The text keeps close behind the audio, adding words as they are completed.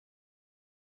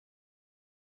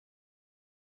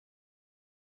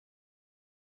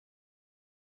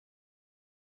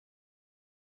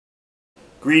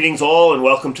Greetings all and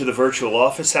welcome to the virtual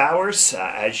office hours.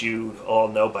 As you all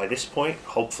know by this point,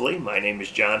 hopefully, my name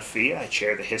is John Fia. I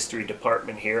chair the history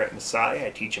department here at Messiah. I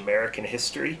teach American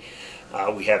history.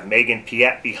 We have Megan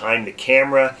Piet behind the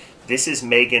camera. This is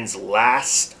Megan's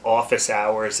last office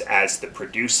hours as the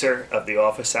producer of the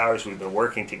office hours. We've been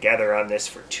working together on this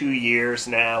for 2 years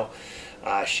now.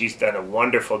 She's done a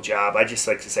wonderful job. I just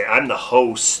like to say I'm the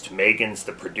host, Megan's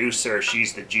the producer,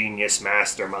 she's the genius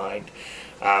mastermind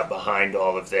behind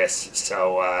all of this.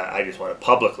 So I just want to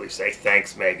publicly say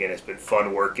thanks, Megan. It's been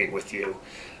fun working with you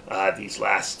these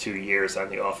last 2 years on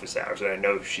the office hours, and I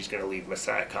know she's going to leave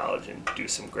Messiah College and do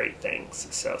some great things,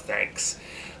 so thanks.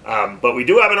 But we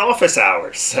do have an office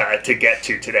hours to get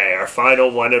to today, our final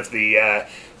one of the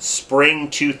spring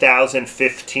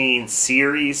 2015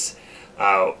 series.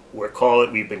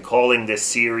 We've been calling this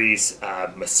series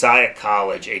Messiah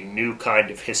College, a new kind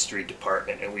of history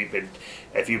department. And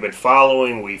if you've been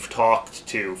following, we've talked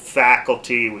to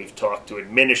faculty, we've talked to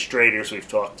administrators, we've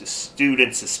talked to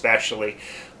students especially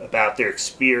about their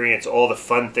experience, all the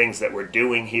fun things that we're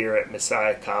doing here at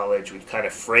Messiah College. We've kind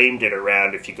of framed it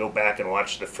around, if you go back and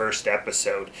watch the first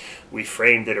episode, we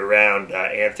framed it around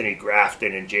Anthony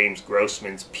Grafton and James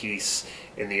Grossman's piece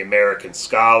in the American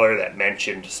Scholar that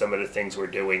mentioned some of the things we're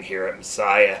doing here at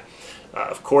Messiah.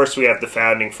 Of course, we have the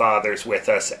Founding Fathers with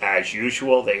us as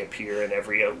usual. They appear in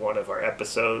every one of our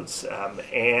episodes.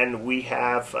 And we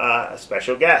have a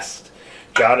special guest,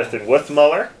 Jonathan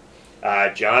Werthmuller.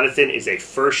 Jonathan is a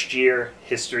first-year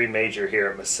history major here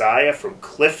at Messiah from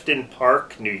Clifton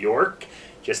Park, New York,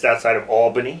 just outside of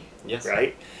Albany, yes.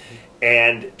 Right?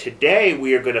 And today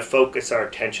we are going to focus our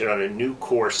attention on a new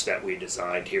course that we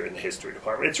designed here in the history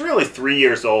department. It's really 3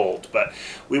 years old, but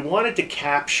we wanted to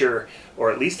capture,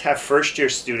 or at least have first-year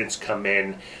students come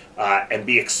in and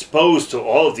be exposed to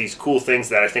all of these cool things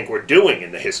that I think we're doing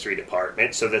in the history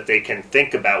department so that they can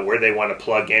think about where they want to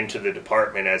plug into the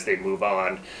department as they move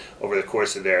on over the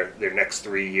course of their next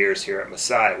 3 years here at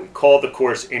Messiah. We call the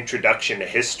course Introduction to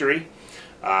History.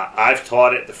 I've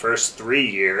taught it the first 3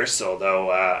 years, although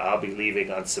I'll be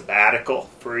leaving on sabbatical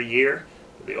for a year.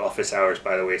 The office hours,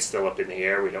 by the way, is still up in the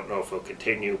air. We don't know if it'll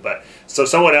continue, but so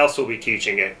someone else will be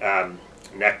teaching it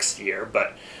next year.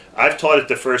 But I've taught it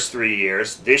the first 3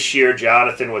 years. This year,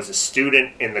 Jonathan was a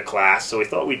student in the class, so we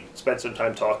thought we'd spend some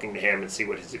time talking to him and see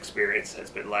what his experience has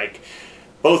been like,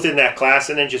 both in that class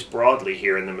and then just broadly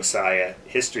here in the Messiah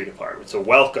History Department. So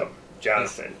welcome,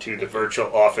 Jonathan, to the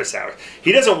virtual office hours.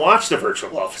 He doesn't watch the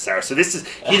virtual office hours, so this is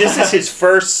his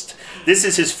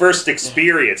first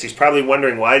experience. He's probably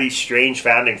wondering why these strange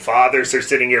founding fathers are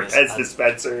sitting here, Pez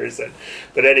dispensers.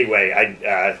 But anyway,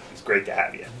 it's great to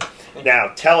have you.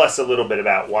 Now, tell us a little bit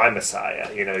about why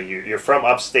Messiah. You know, you're from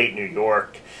upstate New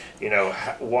York. You know,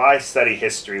 why study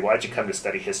history? Why'd you come to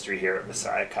study history here at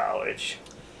Messiah College?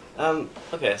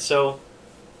 Okay, so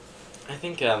I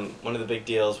think one of the big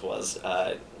deals was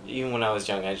even when I was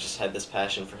young, I just had this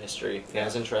passion for history. And I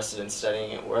was interested in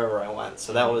studying it wherever I went.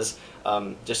 So that was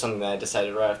just something that I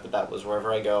decided right off the bat was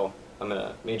wherever I go, I'm going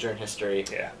to major in history.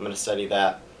 Yeah. I'm going to study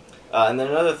that. And then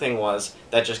another thing was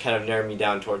that just kind of narrowed me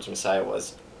down towards Messiah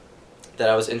was that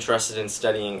I was interested in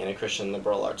studying in a Christian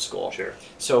liberal arts school. Sure.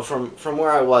 So from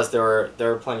where I was, there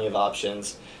were plenty of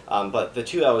options. But the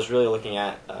two I was really looking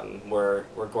at were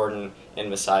Gordon and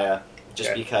Messiah,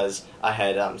 just because I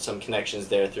had some connections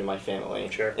there through my family.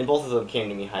 Sure. And both of them came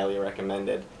to me highly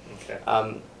recommended. Okay.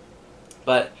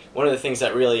 But one of the things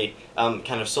that really kind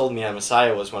of sold me on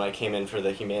Messiah was when I came in for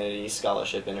the humanities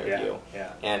scholarship interview.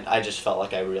 Yeah. And I just felt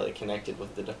like I really connected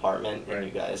with the department, and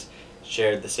you guys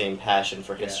shared the same passion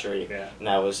for history. Yeah. And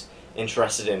I was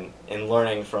interested in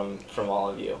learning from all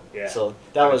of you. Yeah. So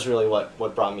that was really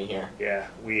what brought me here. Yeah,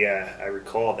 I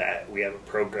recall that. We have a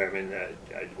program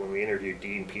when we interviewed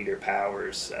Dean Peter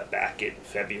Powers back in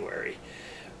February.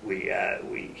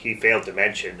 He failed to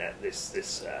mention that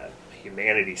this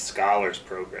humanities scholars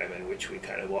program in which we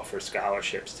kind of offer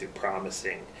scholarships to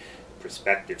promising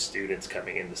prospective students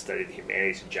coming in to study the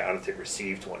humanities, and Jonathan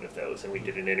received one of those, and we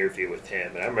did an interview with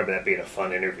him, and I remember that being a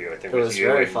fun interview. I think it was you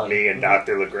very and fun. Me and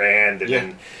Dr. LeGrand, and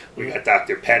then we got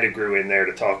Dr. Pettigrew in there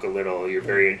to talk a little.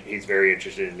 He's very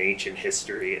interested in ancient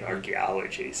history and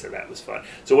archaeology, so that was fun.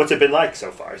 So what's it been like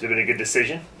so far? Has it been a good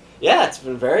decision? Yeah, it's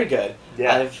been very good.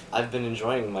 Yeah. I've been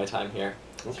enjoying my time here.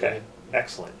 Okay,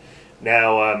 excellent.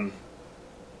 Now,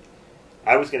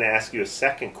 I was going to ask you a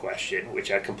second question, which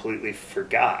I completely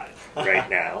forgot right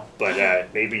now,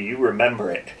 but maybe you remember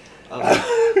it.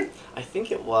 I think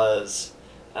it was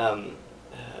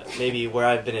maybe where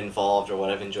I've been involved or what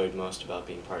I've enjoyed most about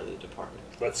being part of the department.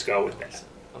 Let's go with that.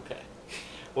 Okay.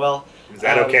 Well, is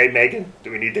that okay, Megan?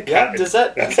 Do we need to cut? Yeah, does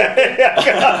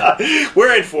that...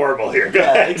 We're informal here. Go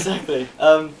Yeah, ahead. exactly.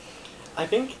 I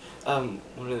think one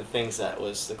of the things that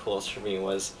was the coolest for me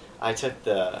was I took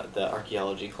the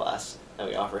archaeology class that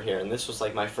we offer here, and this was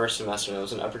like my first semester, and it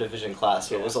was an upper division class,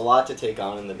 so it was a lot to take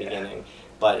on in the beginning,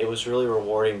 but it was really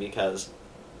rewarding because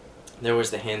there was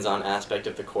the hands-on aspect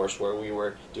of the course where we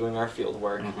were doing our field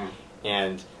work,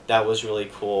 and that was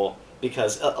really cool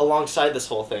because alongside this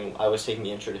whole thing, I was taking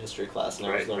the Intro to History class, and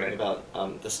I was learning about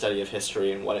the study of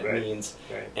history and what it means,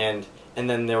 and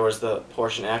then there was the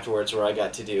portion afterwards where I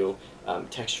got to do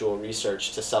textual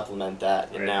research to supplement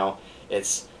that, and now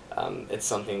it's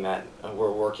something that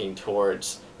we're working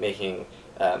towards making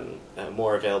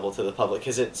more available to the public,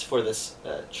 because it's for this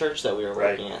church that we were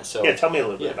working at. So yeah, tell me a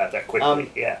little bit about that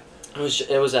quickly.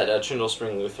 It was at Trindle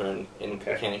Spring Lutheran in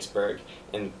Mechanicsburg,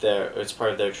 and it's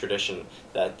part of their tradition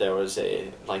that there was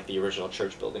the original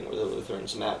church building where the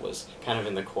Lutherans met was kind of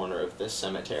in the corner of this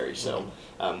cemetery. So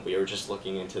we were just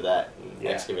looking into that and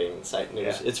excavating the site, and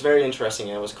it's very interesting,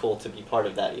 and it was cool to be part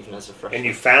of that even as a freshman. And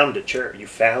you found a church. You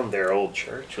found their old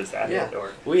church. Was that it?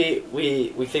 Or? We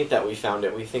think that we found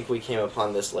it. We think we came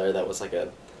upon this lair that was like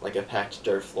a packed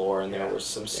dirt floor, and there was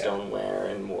some stoneware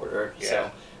and mortar.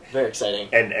 So. Very exciting.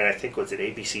 And I think, was it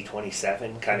ABC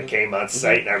 27 kind of came on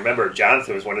site, and I remember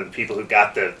Jonathan was one of the people who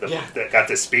got that got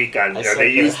to speak on. You know,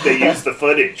 they used the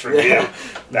footage from you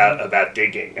about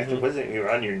digging. I think, wasn't you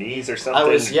were on your knees or something?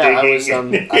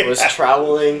 I was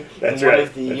troweling in one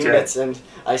of the units, and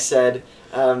I said.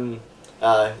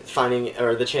 Finding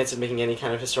or the chance of making any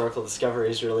kind of historical discovery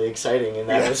is really exciting, and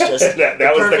that was just that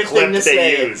was the clip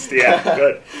they used. Yeah,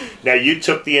 good. Now you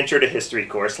took the Intro to History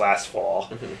course last fall,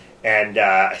 and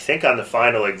I think on the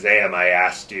final exam I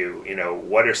asked you,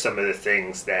 what are some of the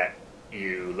things that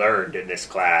you learned in this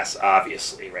class?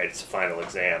 Obviously, right? It's a final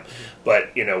exam,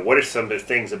 but what are some of the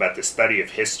things about the study of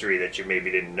history that you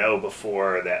maybe didn't know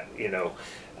before? That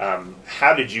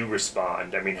how did you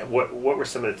respond? I mean, what were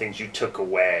some of the things you took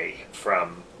away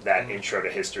from that Intro to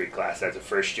History class as a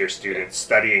first-year student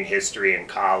studying history in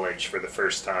college for the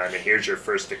first time, and here's your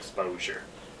first exposure?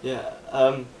 Yeah,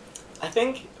 I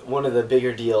think one of the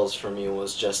bigger deals for me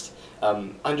was just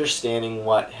understanding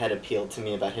what had appealed to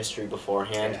me about history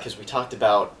beforehand, because we talked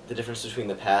about the difference between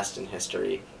the past and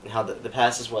history, and how the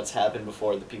past is what's happened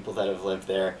before, the people that have lived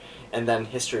there, and then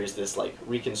history is this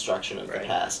reconstruction of the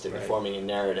past and forming a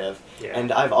narrative.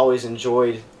 And I've always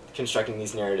enjoyed constructing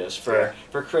these narratives for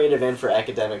creative and for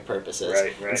academic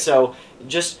purposes. And so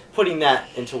just putting that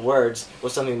into words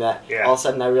was something that all of a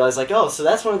sudden I realized, so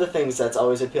that's one of the things that's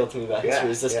always appealed to me about history,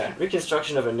 is this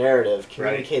reconstruction of a narrative,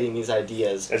 communicating these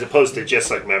ideas. As opposed to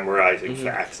just memorizing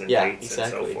facts and dates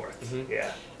and so forth.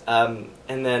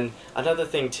 And then another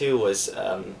thing too was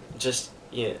just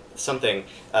something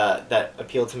that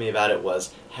appealed to me about it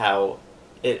was how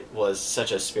it was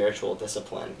such a spiritual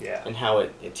discipline, and how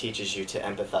it teaches you to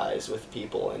empathize with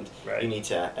people, and you need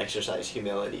to exercise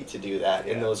humility to do that.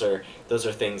 And those are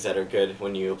things that are good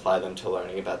when you apply them to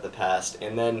learning about the past.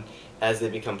 And then as they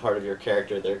become part of your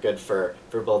character, they're good for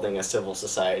building a civil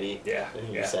society.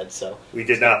 You said so. We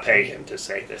did not pay him to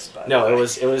say this, by the way. No, it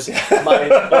was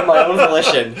my own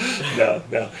volition. No,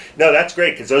 that's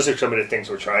great, because those are some of the things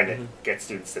we're trying to get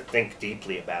students to think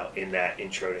deeply about in that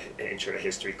intro to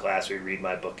history class. We read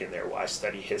my book in there, Why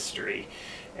Study History,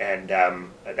 and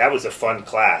that was a fun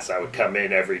class. I would come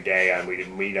in every day, and we'd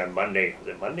meet on Monday. Was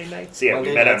it Monday nights? Yeah,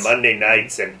 we met on Monday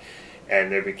nights, and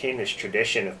there became this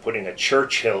tradition of putting a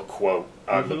Churchill quote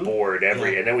on the board and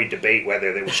then we debate whether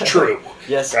it was true.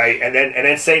 Right? And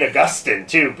then St. Augustine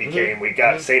too became. We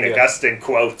got St. Augustine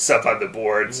quotes up on the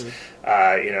boards.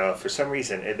 For some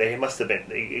reason they must have been.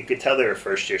 You could tell they were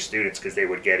first-year students because they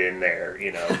would get in there.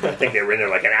 I think they were in there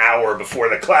like an hour before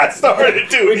the class started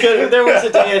too. There was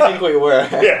a day I think we were.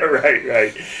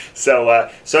 Right. So I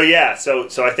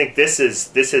think this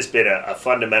has been a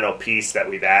fundamental piece that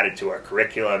we've added to our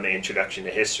curriculum, the Introduction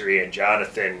to History, and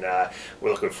Jonathan,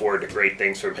 we're looking forward to great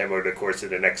things from him over the course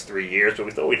of the next 3 years, but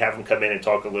we thought we'd have him come in and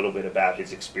talk a little bit about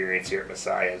his experience here at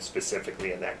Messiah, and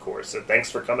specifically in that course. So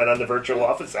thanks for coming on the Virtual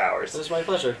Office Hours. It was my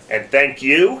pleasure. And thank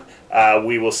you.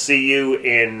 We will see you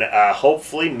in,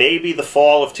 hopefully, maybe the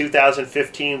fall of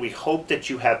 2015. We hope that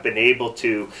you have been able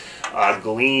to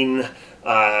glean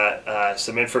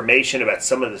some information about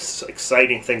some of the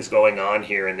exciting things going on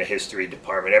here in the history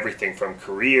department. Everything from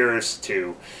careers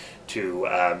to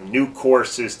new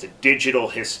courses, to digital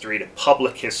history, to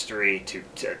public history, to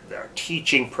our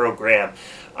teaching program.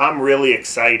 I'm really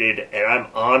excited, and I'm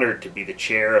honored to be the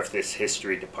chair of this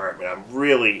history department. I'm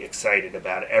really excited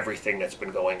about everything that's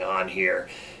been going on here.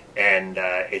 And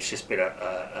it's just been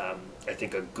I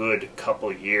think a good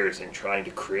couple years in trying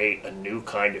to create a new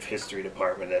kind of history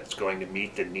department that's going to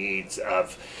meet the needs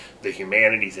of the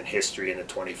humanities and history in the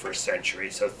 21st century.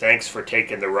 So thanks for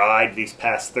taking the ride these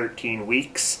past 13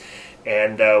 weeks,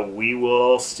 and we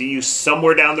will see you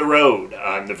somewhere down the road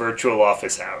on the virtual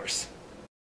office hours.